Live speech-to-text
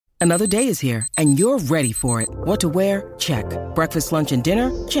Another day is here, and you're ready for it. What to wear? Check. Breakfast, lunch, and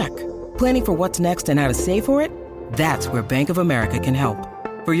dinner? Check. Planning for what's next and how to save for it? That's where Bank of America can help.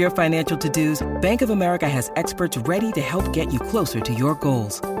 For your financial to-dos, Bank of America has experts ready to help get you closer to your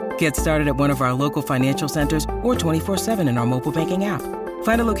goals. Get started at one of our local financial centers or 24/7 in our mobile banking app.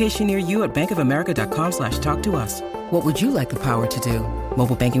 Find a location near you at bankofamerica.com/talktous. What would you like the power to do?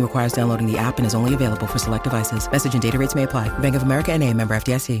 Mobile banking requires downloading the app and is only available for select devices. Message and data rates may apply. Bank of America N.A., member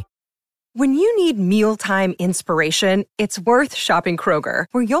FDIC. When you need mealtime inspiration, it's worth shopping Kroger,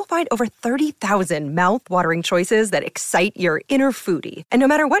 where you'll find over 30,000 mouth-watering choices that excite your inner foodie. And no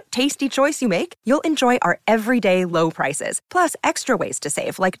matter what tasty choice you make, you'll enjoy our everyday low prices, plus extra ways to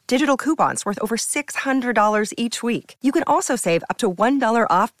save, like digital coupons worth over $600 each week. You can also save up to $1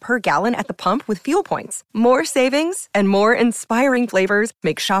 off per gallon at the pump with fuel points. More savings and more inspiring flavors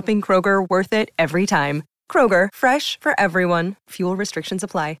make shopping Kroger worth it every time. Kroger, fresh for everyone. Fuel restrictions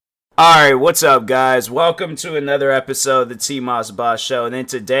apply. Alright, what's up, guys? Welcome to another episode of the T-Moss Boss Show. And in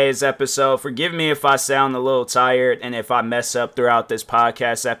today's episode, forgive me if I sound a little tired and if I mess up throughout this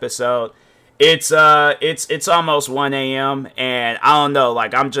podcast episode. It's almost 1 a.m. and I don't know,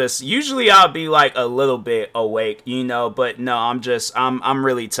 like usually I'll be like a little bit awake, but no, I'm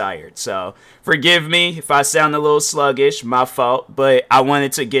really tired. So forgive me if I sound a little sluggish, my fault, but I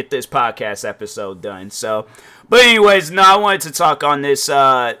wanted to get this podcast episode done. So, but anyways, no, I wanted to talk on this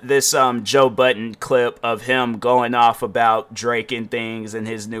Joe Budden clip of him going off about Drake and things and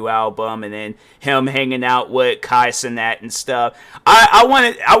his new album, and then him hanging out with Kai Cenat and stuff. I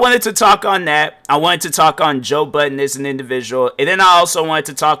wanted to talk on that. I wanted to talk on Joe Budden as an individual, and then I also wanted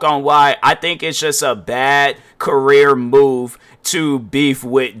to talk on why I think it's just a bad career move to beef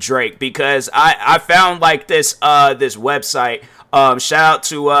with Drake, because I found like this website. Shout out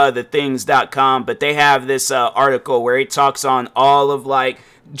to thethings.com, but they have this article where he talks on all of like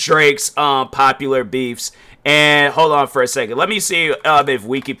Drake's popular beefs. And hold on for a second. Let me see if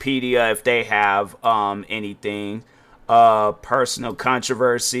Wikipedia, if they have anything. Personal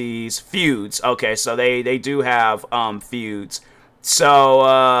controversies, feuds. Okay, so they do have feuds.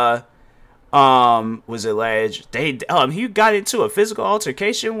 So was alleged he got into a physical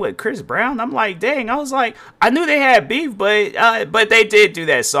altercation with Chris Brown. I'm like, dang, I knew they had beef, but they did do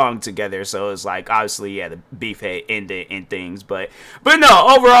that song together, so it's like obviously the beef had ended and things, but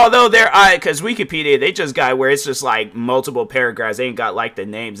no, overall though, because Wikipedia, they just got where it's just like multiple paragraphs. They ain't got like the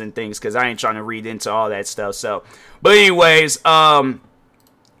names and things, because I ain't trying to read into all that stuff. So but anyways,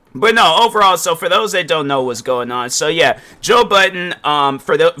 but no, overall, so for those that don't know what's going on, so yeah, Joe Budden,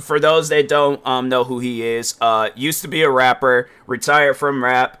 for those that don't know who he is, used to be a rapper, retired from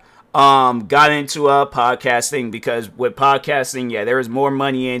rap, got into podcasting, because with podcasting, yeah, there is more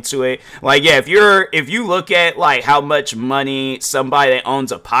money into it. Like, yeah, if you look at like how much money somebody that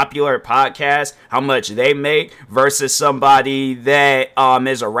owns a popular podcast, how much they make versus somebody that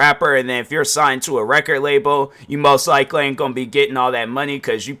is a rapper, and then if you're signed to a record label, you most likely ain't gonna be getting all that money,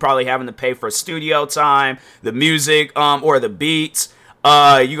 because you probably having to pay for studio time, the music, or the beats.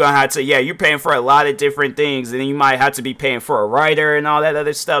 You're gonna have to, you're paying for a lot of different things, and then you might have to be paying for a writer and all that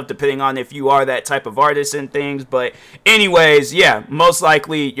other stuff, depending on if you are that type of artist and things. But anyways, yeah, most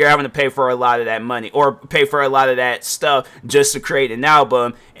likely you're having to pay for a lot of that money, or pay for a lot of that stuff just to create an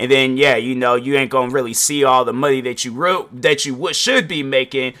album. And then, yeah, you ain't gonna really see all the money that you should be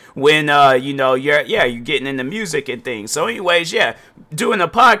making when, you're getting into music and things. So anyways, yeah, doing a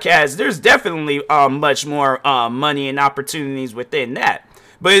podcast, there's definitely much more money and opportunities within that.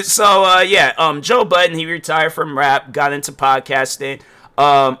 But so Joe Budden, he retired from rap, got into podcasting,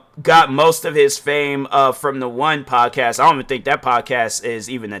 got most of his fame from the one podcast. I don't even think that podcast is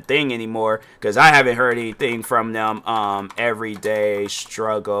even a thing anymore, because I haven't heard anything from them. Everyday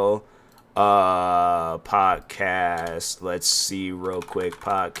Struggle podcast. Let's see real quick,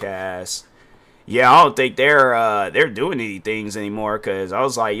 podcast. Yeah, I don't think they're doing any things anymore, because I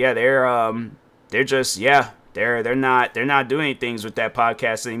was like, yeah, they're just, yeah, they're not doing things with that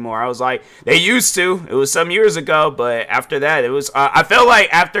podcast anymore. I was like, they used to. It was some years ago, but after that, it was. I felt like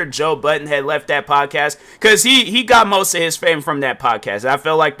after Joe Budden had left that podcast, because he got most of his fame from that podcast. I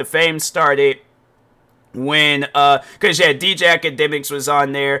felt like the fame started when because DJ Academics was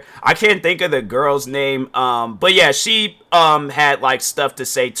on there. I can't think of the girl's name, but yeah, she had like stuff to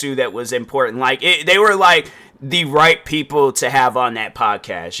say too that was important. Like they were like the right people to have on that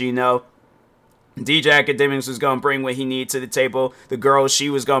podcast, DJ Academics was going to bring what he needed to the table. The girl, she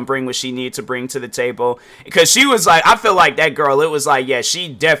was going to bring what she needed to bring to the table. Because she was like, I feel like that girl, it was like, yeah, she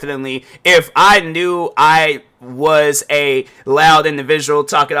definitely, if I knew I was a loud individual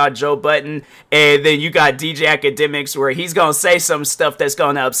talking about Joe Budden, and then you got DJ Academics where he's gonna say some stuff that's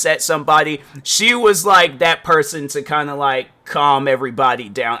gonna upset somebody. She was like that person to kind of like calm everybody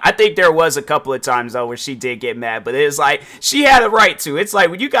down. I think there was a couple of times though where she did get mad, but it's like she had a right to. It's like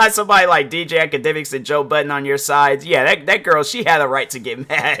when you got somebody like DJ Academics and Joe Budden on your side, yeah, that girl, she had a right to get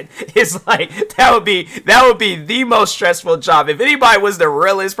mad. It's like that would be the most stressful job. If anybody was the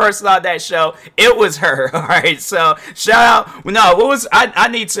realest person on that show, it was her. All right, so shout out. No, what was I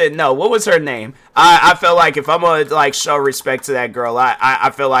need to know what was her name? I feel like if I'm gonna like show respect to that girl, I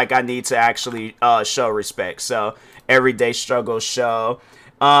feel like I need to actually show respect. So Everyday Struggle show.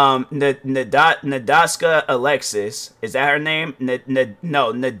 Nadeska Alexis, is that her name?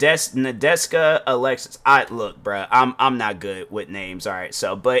 Nadeska Alexis. Look, bro, I'm not good with names. All right,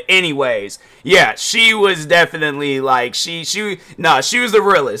 so but anyways, yeah, she was definitely like she was the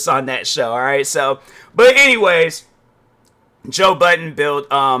realest on that show. All right, so but anyways, Joe Budden built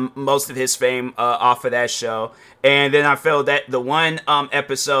most of his fame off of that show. And then I felt that the one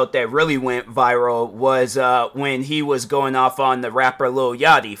episode that really went viral was when he was going off on the rapper Lil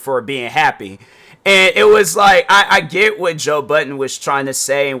Yachty for being happy. And it was like, I get what Joe Budden was trying to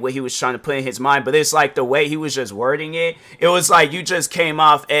say and what he was trying to put in his mind, but it's like the way he was just wording it, it was like you just came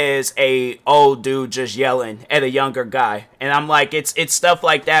off as a old dude just yelling at a younger guy. And I'm like, it's stuff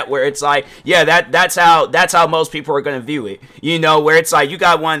like that where it's like, yeah, that's how most people are going to view it. You know, where it's like you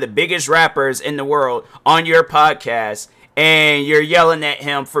got one of the biggest rappers in the world on your podcast, and you're yelling at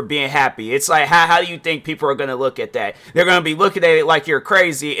him for being happy. It's like, how do you think people are going to look at that? They're going to be looking at it like you're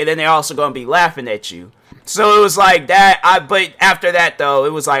crazy, and then they're also going to be laughing at you. So it was like that. But after that, though,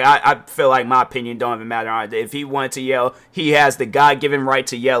 it was like, I feel like my opinion don't even matter. If he wanted to yell, he has the God-given right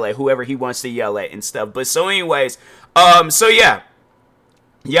to yell at whoever he wants to yell at and stuff. But so anyways, so yeah.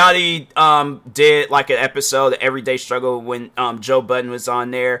 Yachty did like an episode of Everyday Struggle when Joe Budden was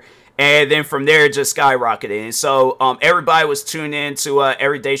on there. And then from there, it just skyrocketed. And so everybody was tuned in to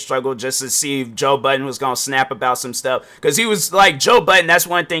Everyday Struggle just to see if Joe Budden was going to snap about some stuff. Because he was like, Joe Budden, that's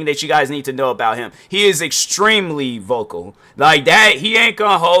one thing that you guys need to know about him. He is extremely vocal. Like that, he ain't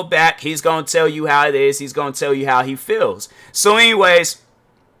going to hold back. He's going to tell you how it is. He's going to tell you how he feels. So anyways,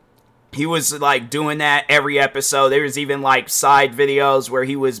 he was like doing that every episode. There was even like side videos where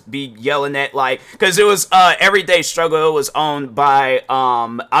he was be yelling at like, because it was Everyday Struggle. It was owned by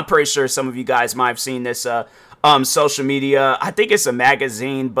I'm pretty sure some of you guys might have seen this social media. I think it's a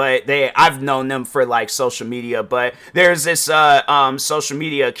magazine, but I've known them for like social media. But there's this social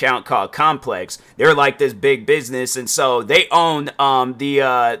media account called Complex. They're like this big business, and so they own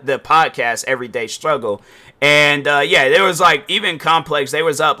the podcast Everyday Struggle. And yeah, there was like even Complex, they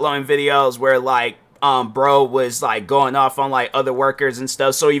was uploading videos where like bro was like going off on like other workers and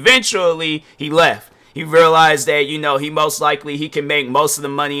stuff. So eventually he left. He realized that, you know, he most likely he can make most of the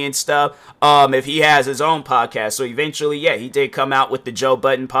money and stuff if he has his own podcast. So eventually, yeah, he did come out with the Joe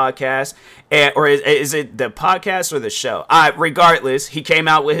Budden podcast. Or is it the podcast or the show? Regardless, he came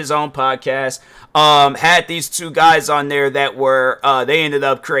out with his own podcast. Had these two guys on there that were they ended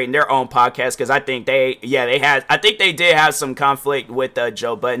up creating their own podcast because I think they did have some conflict with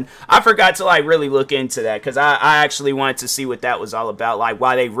Joe Budden. I forgot to like really look into that because I actually wanted to see what that was all about, like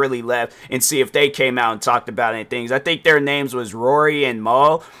why they really left and see if they came out and talked about any things. I think their names was Rory and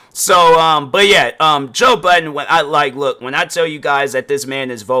Maul. So, but yeah, Joe Budden, when I tell you guys that this man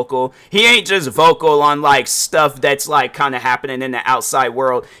is vocal, he ain't just vocal on like stuff that's like kind of happening in the outside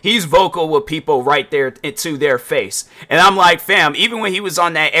world. He's vocal with people right there to their face. And I'm like, fam, even when he was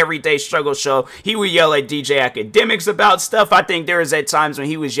on that Everyday Struggle show, he would yell at DJ Academics about stuff. I think there was at times when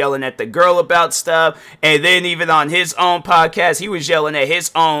he was yelling at the girl about stuff. And then even on his own podcast, he was yelling at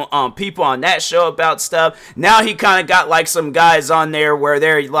his own people on that show about stuff. Now he kind of got like some guys on there where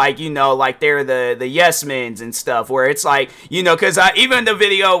they're like, you know, like they're the yes men's and stuff, where it's like, you know, because even the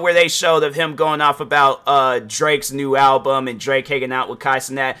video where they showed of him going off about Drake's new album and Drake hanging out with Kai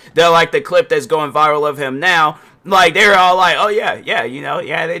Cenat, they're like the clip that's going viral of him now. Like, they're all like, oh, yeah, you know,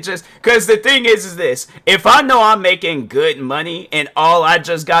 yeah, they just, because the thing is this, if I know I'm making good money and all I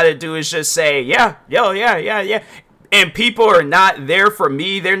just got to do is just say, yeah, and people are not there for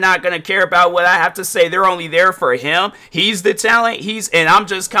me, they're not going to care about what I have to say, they're only there for him, he's the talent, and I'm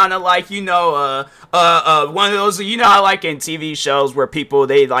just kind of like, you know, one of those, you know how like in TV shows where people,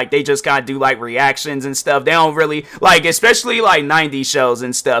 they just kind of do like reactions and stuff. They don't really like, especially like 90s shows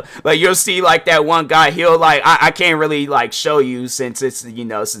and stuff. Like you'll see like that one guy, he'll like, I can't really like show you since it's, you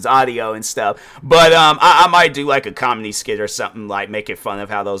know, since audio and stuff. But I might do like a comedy skit or something, like making fun of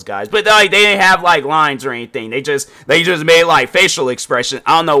how those guys, but like they didn't have like lines or anything. They just made like facial expression.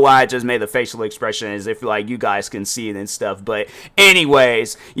 I don't know why I just made the facial expression as if like you guys can see it and stuff. But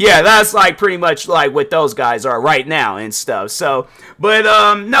anyways, yeah, that's like pretty much like what those guys are right now and stuff. So,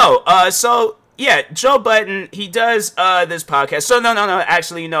 but so yeah, Joe Budden, he does this podcast. So no,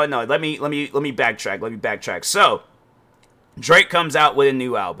 actually, no. Let me backtrack. So Drake comes out with a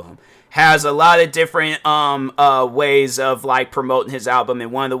new album. Has a lot of different ways of like promoting his album,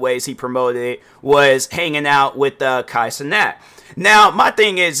 and one of the ways he promoted it was hanging out with Kai Cenat. Now, my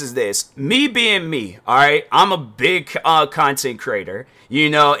thing is this, me being me, all right, I'm a big content creator, you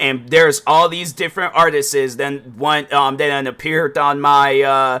know, and there's all these different artists that appeared on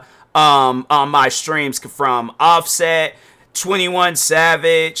my streams, from Offset, 21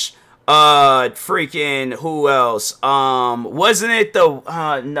 Savage, freaking who else? Wasn't it the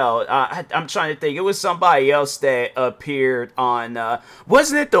I'm trying to think. It was somebody else that appeared on.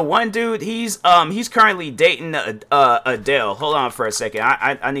 Wasn't it the one dude? He's currently dating Adele. Hold on for a second.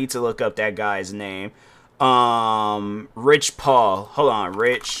 I need to look up that guy's name. Rich Paul. Hold on,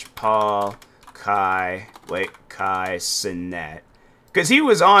 Rich Paul Kai Cenat. Cause he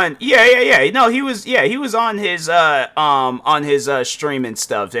was on, no, he was on his stream and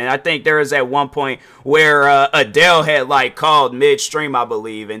stuff, and I think there was at one point where Adele had like called midstream, I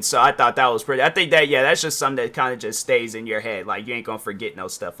believe, and so I thought that was pretty. I think that that's just something that kind of just stays in your head, like you ain't gonna forget no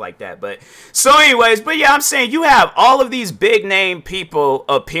stuff like that. But so, anyways, but yeah, I'm saying you have all of these big name people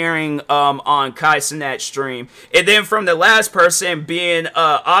appearing on Kai Cenat's stream, and then from the last person being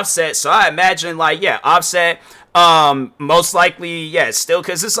Offset. So I imagine like Offset. Most likely, still,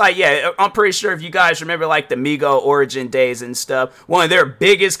 because it's like, I'm pretty sure if you guys remember like the Migo origin days and stuff, one of their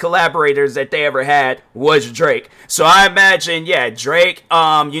biggest collaborators that they ever had was Drake. So I imagine, Drake,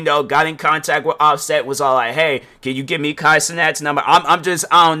 got in contact with Offset, was all like, hey, can you give me Kai Cenat's number? I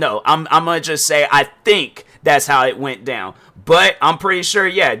don't know. I'm gonna just say, I think that's how it went down. But I'm pretty sure,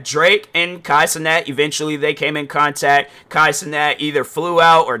 Drake and Kai Cenat, eventually they came in contact. Kai Cenat either flew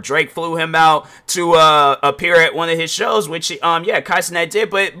out or Drake flew him out to appear at one of his shows, which, Kai Cenat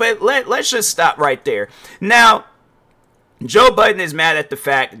did. But let's just stop right there. Now, Joe Budden is mad at the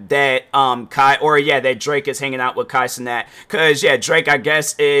fact that that Drake is hanging out with Kai Cenat, because Drake, I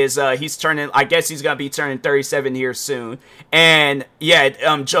guess, is he's gonna be turning 37 here soon, and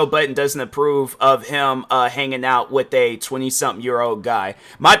Joe Budden doesn't approve of him hanging out with a 20-something-year-old guy.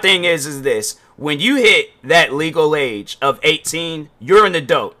 My thing is this: when you hit that legal age of 18, you're an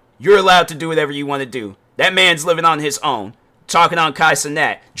adult. You're allowed to do whatever you want to do. That man's living on his own, talking on Kai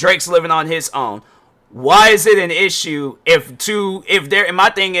Cenat. Drake's living on his own. Why is it an issue and my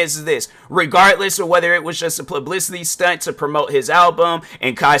thing is this, regardless of whether it was just a publicity stunt to promote his album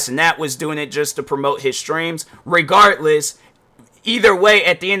and Kai Cenat was doing it just to promote his streams, regardless, either way,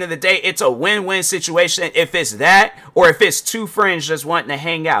 at the end of the day, it's a win-win situation if it's that or if it's two friends just wanting to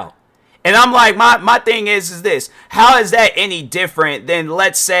hang out. And I'm like, my thing is this. How is that any different than,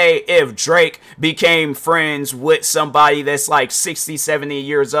 let's say, if Drake became friends with somebody that's like 60, 70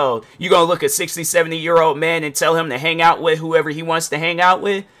 years old? You gonna look at 60, 70-year-old man and tell him to hang out with whoever he wants to hang out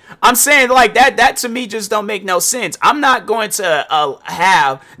with? I'm saying like that to me just don't make no sense. I'm not going to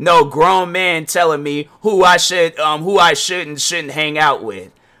have no grown man telling me who I should and shouldn't hang out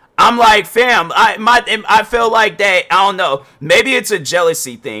with. I'm like, fam, I feel like that, I don't know, maybe it's a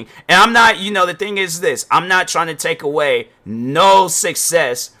jealousy thing. And I'm not, the thing is this, I'm not trying to take away no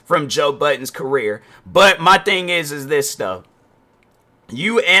success from Joe Budden's career. But my thing is this though.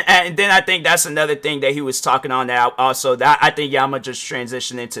 And then I think that's another thing that he was talking on that also, that I think, I'm going to just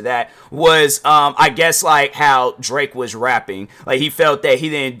transition into that, was, I guess, like, how Drake was rapping. Like, he felt that he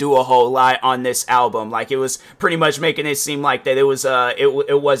didn't do a whole lot on this album. Like, it was pretty much making it seem like that it was,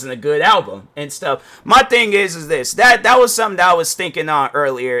 it wasn't a good album and stuff. My thing is this, that was something that I was thinking on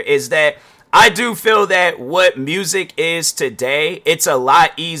earlier, is that I do feel that what music is today, it's a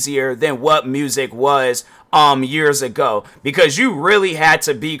lot easier than what music was years ago, because you really had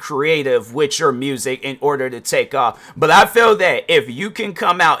to be creative with your music in order to take off. But I feel that if you can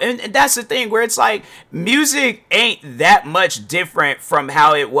come out, and that's the thing where it's like, music ain't that much different from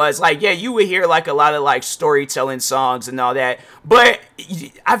how it was. Like, you would hear like a lot of like storytelling songs and all that, but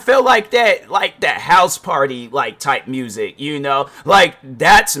I feel like that house party like type music, like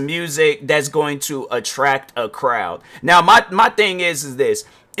that's music that's going to attract a crowd. Now my thing is this: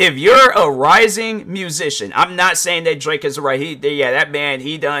 if you're a rising musician, I'm not saying that Drake is right. That man,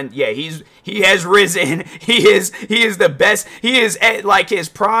 he has risen. He is the best. He is at like his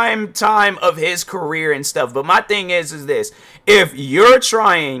prime time of his career and stuff. But my thing is this: if you're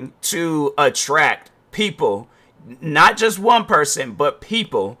trying to attract people, not just one person, but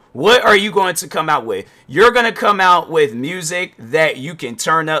people, what are you going to come out with? You're going to come out with music that you can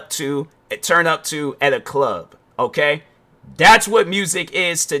turn up to at a club, okay? That's what music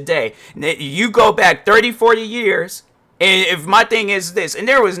is today. You go back 30, 40 years, and if my thing is this, and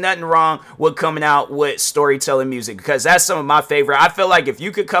there was nothing wrong with coming out with storytelling music, because that's some of my favorite. I feel like if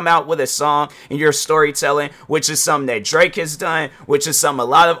you could come out with a song and you're storytelling, which is something that Drake has done, which is something a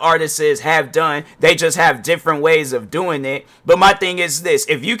lot of artists have done, they just have different ways of doing it. But my thing is this,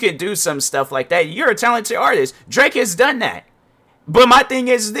 if you can do some stuff like that, you're a talented artist. Drake has done that. But my thing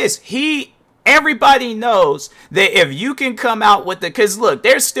is this, everybody knows that if you can come out with because look,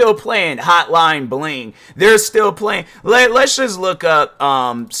 they're still playing Hotline Bling. They're still playing. Let's just look up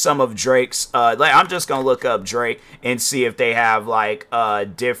some of Drake's. I'm just gonna look up Drake and see if they have like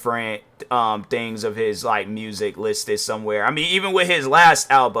different things of his like music listed somewhere. I mean, even with his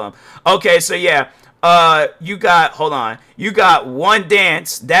last album. Okay, so yeah. You got One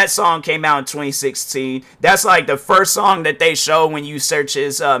Dance. That song came out in 2016. That's like the first song that they show when you search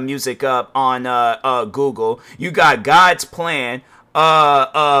his music up on Google. You got God's Plan,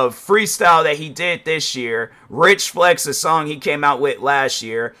 freestyle that he did this year. Rich Flex, a song he came out with last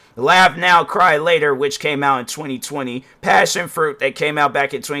year. Laugh Now, Cry Later, which came out in 2020. Passion Fruit, that came out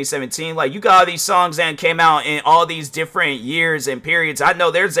back in 2017. Like, you got all these songs that came out in all these different years and periods. I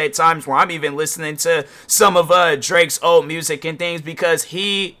know there's at times where I'm even listening to some of Drake's old music and things because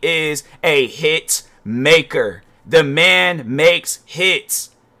he is a hit maker. The man makes hits.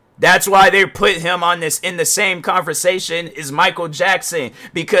 That's why they put him on this in the same conversation as Michael Jackson,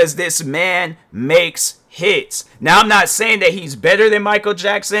 because this man makes hits. Now, I'm not saying that he's better than Michael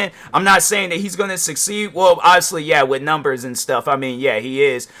Jackson. I'm not saying that he's going to succeed. Well, obviously, yeah, with numbers and stuff. I mean, yeah, he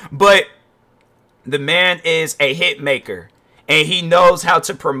is. But the man is a hit maker, and he knows how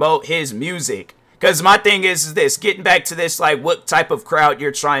to promote his music. Because my thing is this, getting back to this, like what type of crowd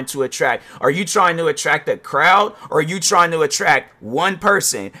you're trying to attract. Are you trying to attract a crowd, or are you trying to attract one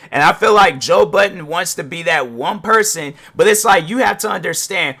person? And I feel like Joe Budden wants to be that one person, but it's like you have to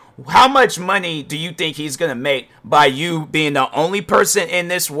understand, how much money do you think he's going to make by you being the only person in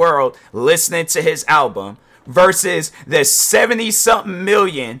this world listening to his album versus the 70-something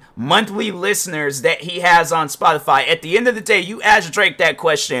million monthly listeners that he has on Spotify? At the end of the day, you ask Drake that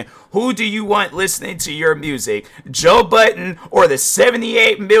question, who do you want listening to your music? Joe Budden or the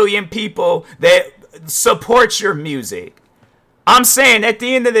 78 million people that support your music? I'm saying at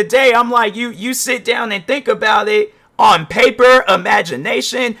the end of the day, I'm like, you sit down and think about it on paper,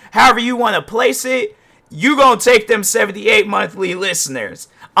 imagination, however you want to place it, you gonna take them 78 monthly listeners.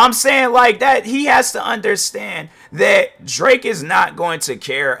 I'm saying like that, he has to understand that Drake is not going to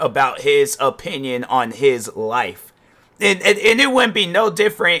care about his opinion on his life. And it wouldn't be no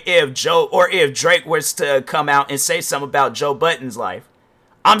different if Drake was to come out and say something about Joe Budden's life.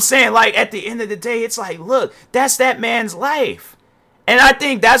 I'm saying, like, at the end of the day, it's like, look, that's that man's life. And I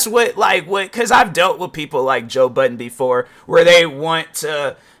think that's because I've dealt with people like Joe Budden before, where they want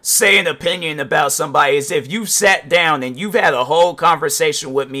to say an opinion about somebody as if you've sat down and you've had a whole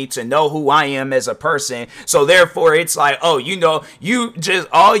conversation with me to know who I am as a person. So therefore it's like, oh,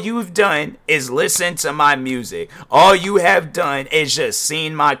 all you've done is listen to my music. All you have done is just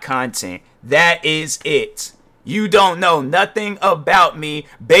seen my content. That is it. You don't know nothing about me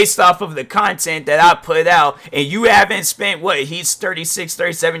based off of the content that I put out. And you haven't spent, he's 36,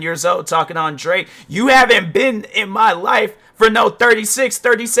 37 years old talking on Drake. You haven't been in my life for no 36,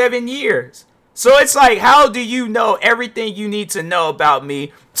 37 years. So it's like, how do you know everything you need to know about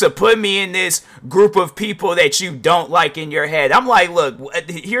me to put me in this group of people that you don't like in your head? I'm like, look,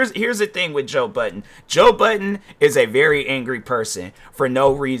 here's the thing with Joe Budden. Joe Budden is a very angry person for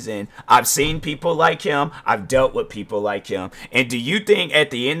no reason. I've seen people like him. I've dealt with people like him. And do you think at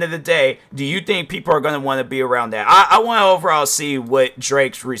the end of the day, do you think people are going to want to be around that? I want to overall see what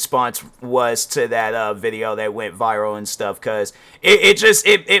Drake's response was to that video that went viral and stuff, because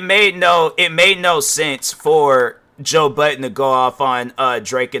it made no sense for Joe Budden to go off on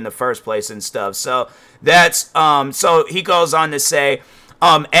Drake in the first place and stuff. So that's so he goes on to say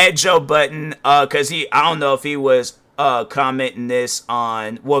at Joe Budden, because I don't know if he was commenting this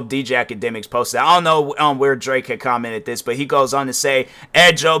on, well, DJ Academics posted. I don't know where Drake had commented this, but he goes on to say,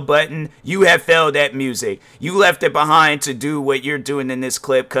 Joe Budden, you have failed at music. You left it behind to do what you're doing in this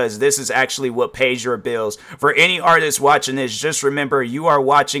clip because this is actually what pays your bills. For any artist watching this, just remember you are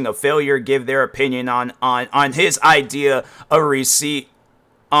watching a failure give their opinion on his idea of recipe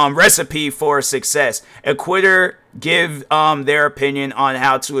for success. A quitter give their opinion on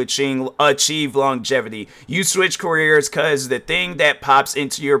how to achieve longevity. You switch careers because the thing that pops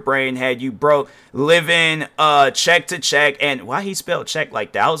into your brain had you broke living check to check. And why he spelled check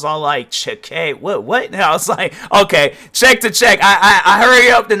like that? I was all like, check, what? And I was like, okay, check to check. I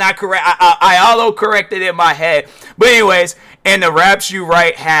hurry up, then I auto corrected in my head. But anyways, and the raps you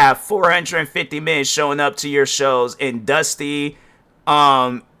write have 450 men showing up to your shows in dusty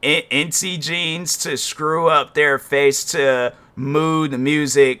NC jeans to screw up their face to Mood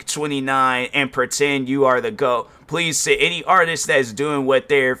Music 29 and pretend you are the GOAT. Please, to any artist that's doing what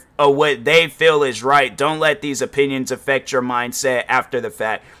they feel is right, don't let these opinions affect your mindset after the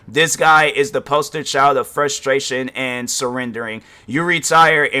fact. This guy is the poster child of frustration and surrendering. You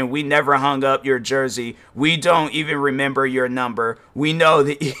retire and we never hung up your jersey. We don't even remember your number. We know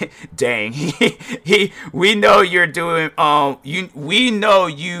that dang. We know you're doing we know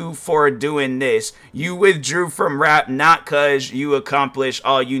you for doing this. You withdrew from rap not cuz you accomplished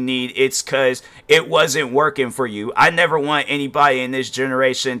all you need. It's cuz it wasn't working for you. I never want anybody in this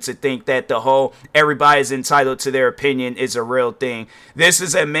generation to think that the whole everybody's entitled to their opinion is a real thing. This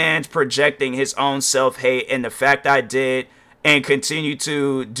is a man projecting his own self-hate, and the fact I did and continue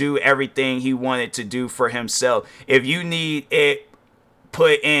to do everything he wanted to do for himself. If you need it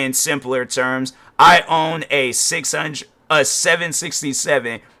put in simpler terms, I own a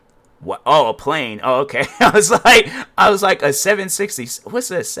 767. What? Oh, a plane. Oh, okay. I was like a 760.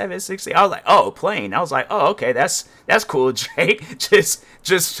 What's a 760? I was like, oh, a plane. I was like, oh, okay, that's cool, Drake. Just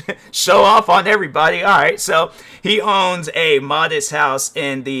show off on everybody. All right. So he owns a modest house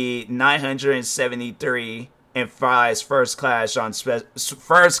in the 973 and flies first class on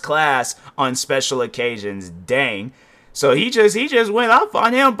special occasions. Dang. So he just went off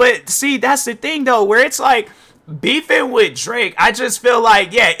on him. But see, that's the thing though, where it's like, beefing with Drake, I just feel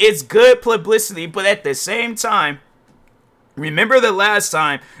like, yeah, it's good publicity, but at the same time, remember the last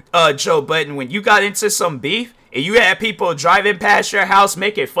time, Joe Budden, when you got into some beef and you had people driving past your house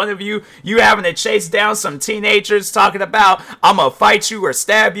making fun of you, you having to chase down some teenagers talking about, I'm gonna fight you or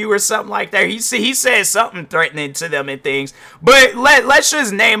stab you or something like that. He said something threatening to them and things. But let's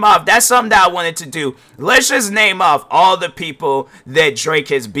just name off, that's something that I wanted to do. Let's just name off all the people that Drake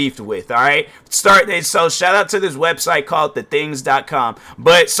has beefed with, all right? So shout out to this website called thethings.com.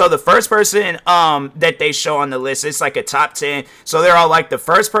 But so the first person that they show on the list, it's like a top 10. So they're all like, the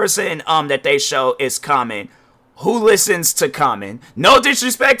first person that they show is Common. Who listens to Common? No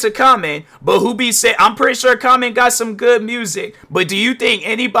disrespect to Common, but who be saying, I'm pretty sure Common got some good music, but do you think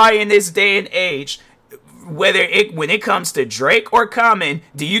anybody in this day and age, when it comes to Drake or Common,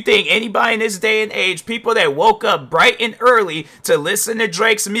 do you think anybody in this day and age, people that woke up bright and early to listen to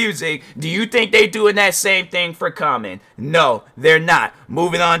Drake's music, do you think they doing that same thing for Common? No, they're not.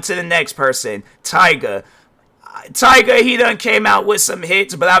 Moving on to the next person, Tyga. He done came out with some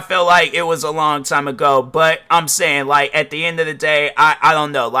hits, but I feel like it was a long time ago. But I'm saying, like, at the end of the day, I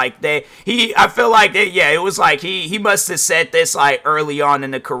don't know. Like, I feel like it was like he must have said this like early on in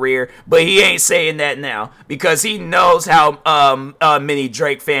the career, but he ain't saying that now because he knows how many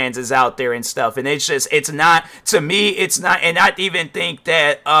Drake fans is out there and stuff. And it's not, to me, it's not, and I even think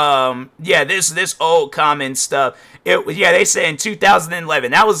that this old Common stuff. They said in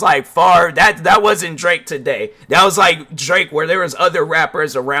 2011. That was like far. That wasn't Drake today. That was like Drake, where there was other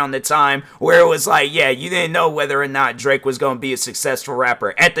rappers around the time where it was like, yeah, you didn't know whether or not Drake was going to be a successful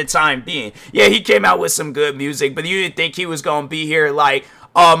rapper at the time being. Yeah, he came out with some good music, but you didn't think he was going to be here like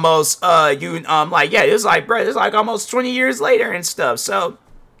almost it was like, bro, it's like almost 20 years later and stuff. So,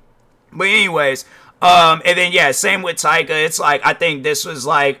 but anyways. And then, same with Tyga. It's like, I think this was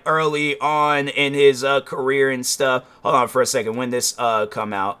like early on in his career and stuff. Hold on for a second. When this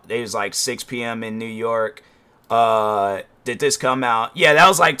come out? It was like 6 p.m. in New York. Did this come out? Yeah, that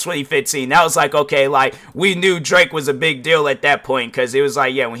was like 2015. That was like, okay, like we knew Drake was a big deal at that point because it was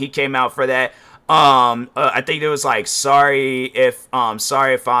like, when he came out for that. I think it was like, sorry if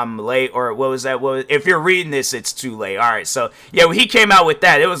I'm late, or what was that? If you're reading this, it's too late. All right. So when he came out with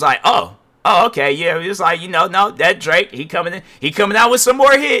that, it was like, oh, okay, yeah, it was like, no, that Drake, he coming out with some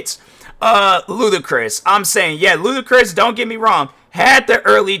more hits. Ludacris, I'm saying, Ludacris, don't get me wrong, had the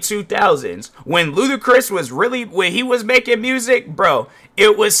early 2000s when Ludacris was really, when he was making music, bro,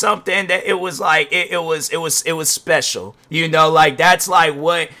 it was something that it was like, it was special, you know, like that's like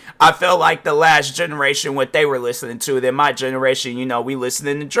what I felt like the last generation, what they were listening to. Then my generation, you know, we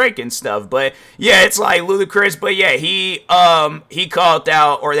listening to Drake and stuff. But yeah, it's like Ludacris. But yeah, he called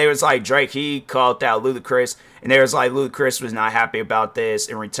out, or they was like Drake, he called out Ludacris, and they was like Ludacris was not happy about this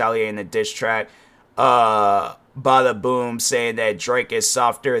and retaliating the diss track. Bada Boom saying that Drake is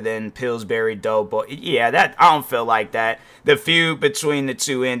softer than Pillsbury Doughboy. Yeah, that I don't feel like that. The feud between the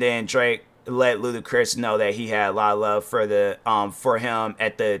two and then Drake let Ludacris know that he had a lot of love for the for him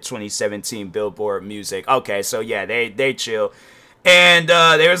at the 2017 Billboard Music. Okay, so yeah, they chill. And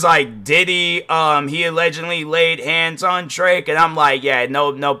there was like Diddy, he allegedly laid hands on Drake, and I'm like, yeah,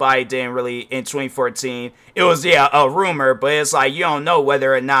 nobody didn't really in 2014. It was a rumor, but it's like you don't know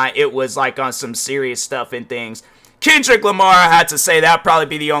whether or not it was like on some serious stuff and things. Kendrick Lamar, I had to say that'd probably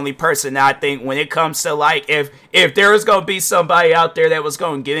be the only person that I think when it comes to like if there was gonna be somebody out there that was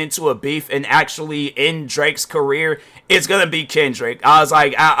gonna get into a beef and actually end Drake's career, it's gonna be Kendrick. I was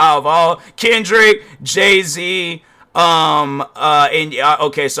like, out of all Kendrick, Jay-Z.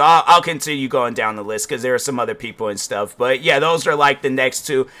 Okay, so I'll continue going down the list because there are some other people and stuff, but yeah, those are like the next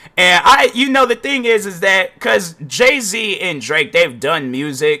two. And the thing is that because Jay-Z and Drake, they've done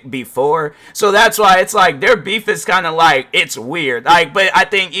music before, so that's why it's like their beef is kind of like, it's weird, like, but I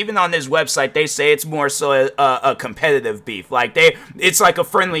think even on this website they say it's more so a competitive beef, like it's like a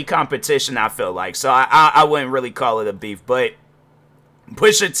friendly competition, I feel like, so I wouldn't really call it a beef. But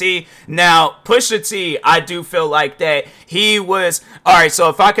Pusha T, I do feel like that he was, alright, so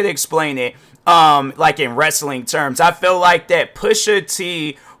if I could explain it, like in wrestling terms, I feel like that Pusha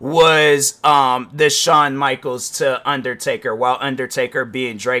T was, the Shawn Michaels to Undertaker, while Undertaker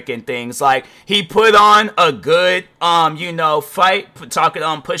being Drake and things, like, he put on a good, fight, talking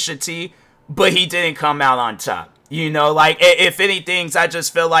on Pusha T, but he didn't come out on top. You know, like, if anything, I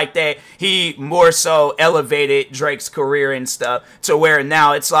just feel like that he more so elevated Drake's career and stuff to where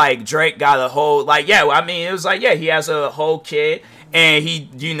now it's like Drake got a whole, like, yeah, I mean, it was like, yeah, he has a whole kid and he,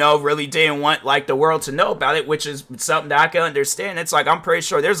 really didn't want, like, the world to know about it, which is something that I can understand. It's like, I'm pretty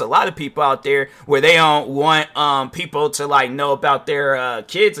sure there's a lot of people out there where they don't want people to, like, know about their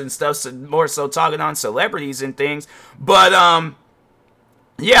kids and stuff, so more so talking on celebrities and things. But,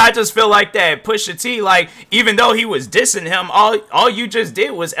 yeah, I just feel like that Pusha T, like, even though he was dissing him, all you just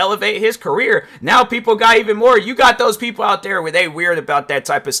did was elevate his career. Now people got even more. You got those people out there where they weird about that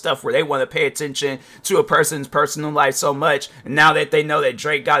type of stuff, where they want to pay attention to a person's personal life so much. And now that they know that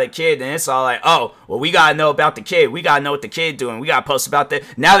Drake got a kid, and it's all like, oh, well, we got to know about the kid. We got to know what the kid doing. We got to post about that.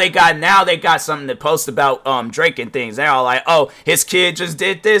 Now they got something to post about Drake and things. They're all like, oh, his kid just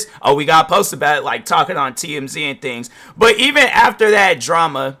did this. Oh, we got to post about it, like talking on TMZ and things. But even after that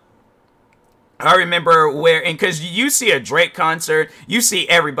drama, I remember because you see a Drake concert, you see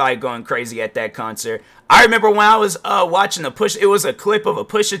everybody going crazy at that concert. I remember when I was watching it was a clip of a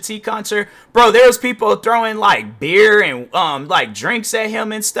Pusha T concert. Bro, there was people throwing like beer and like drinks at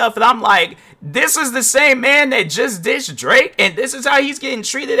him and stuff. And I'm like, this is the same man that just dissed Drake, and this is how he's getting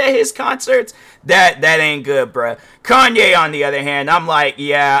treated at his concerts? That ain't good, bro. Kanye, on the other hand, I'm like,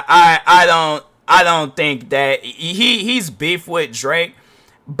 yeah, I don't think that he's beef with Drake.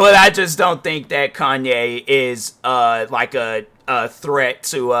 But I just don't think that Kanye is like a threat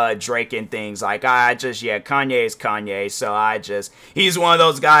to Drake and things. Like, Kanye is Kanye, so he's one of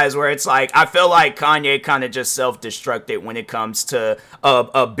those guys where it's like, I feel like Kanye kind of just self-destructed when it comes to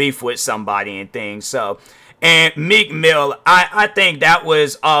a beef with somebody and things. So, and Meek Mill, I think that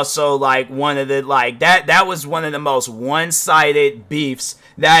was also like one of the, like, that was one of the most one-sided beefs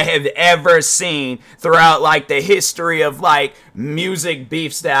that I have ever seen throughout, like, the history of, like, music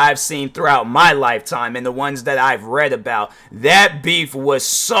beefs that I've seen throughout my lifetime and the ones that I've read about. That beef was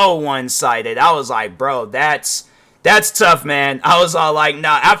so one-sided. I was like, bro, that's tough, man. I was all like,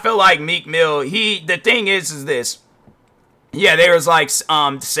 nah, I feel like Meek Mill, the thing is this. Yeah, there was like,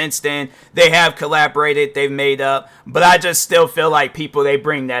 since then, they have collaborated, they've made up, but I just still feel like people, they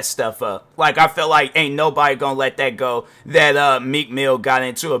bring that stuff up. Like, I feel like ain't nobody gonna let that go, that Meek Mill got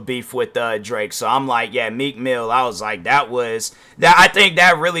into a beef with Drake. So I'm like, yeah, Meek Mill, I was like, I think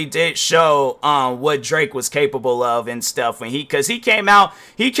that really did show what Drake was capable of and stuff. Because he came out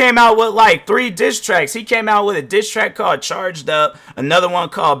with like 3 diss tracks. He came out with a diss track called Charged Up, another one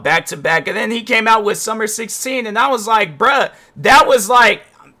called Back to Back, and then he came out with Summer 16, and I was like, bruh, that was like,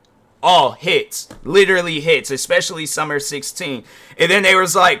 all hits, literally hits, especially Summer 16. And then they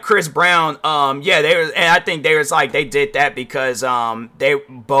was like Chris Brown, and I think they was like, they did that because they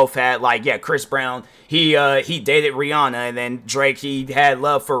both had like, Chris Brown, he dated Rihanna, and then Drake, he had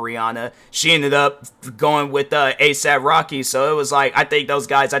love for Rihanna. She ended up going with A$AP Rocky, so it was like, I think those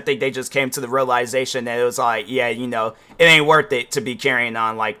guys, I think they just came to the realization that it was like, it ain't worth it to be carrying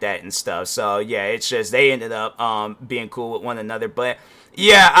on like that and stuff. So yeah, it's just, they ended up being cool with one another. But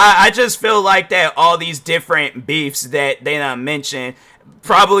yeah, I just feel like that all these different beefs that they done mentioned,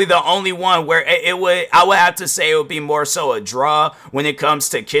 probably the only one where I would have to say it would be more so a draw when it comes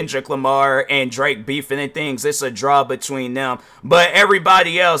to Kendrick Lamar and Drake beefing and things. It's a draw between them. But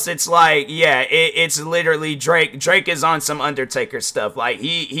everybody else, it's like, it's literally Drake. Drake is on some Undertaker stuff. Like,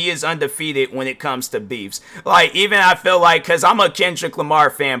 he is undefeated when it comes to beefs. Like, even I feel like, because I'm a Kendrick Lamar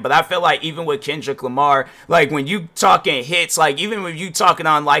fan, but I feel like even with Kendrick Lamar, like, when you talking hits, like, even when you talking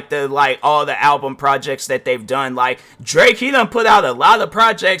on, like, all the album projects that they've done, like, Drake, he done put out a lot of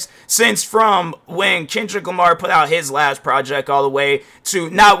projects since from when Kendrick Lamar put out his last project all the way to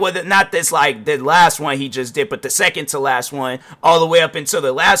not this like the last one he just did, but the second to last one all the way up until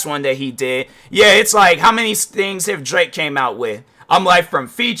the last one that he did. Yeah, it's like, how many things have Drake came out with? I'm like, from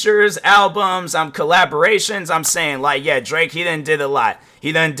features, albums, collaborations, I'm saying like, Drake, he done did a lot.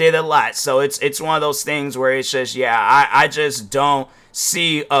 He done did a lot. So it's one of those things where it's just, I just don't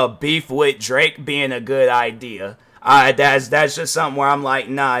see a beef with Drake being a good idea. That's just something where I'm like,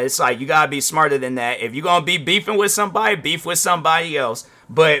 nah, it's like, you gotta be smarter than that. If you're gonna be beefing with somebody, beef with somebody else.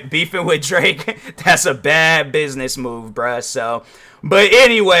 But beefing with Drake, that's a bad business move, bruh. So, but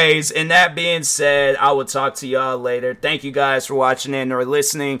anyways, and that being said, I will talk to y'all later. Thank you guys for watching in or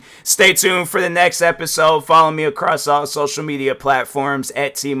listening. Stay tuned for the next episode. Follow me across all social media platforms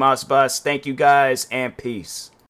at TMossBus. Thank you guys, and peace.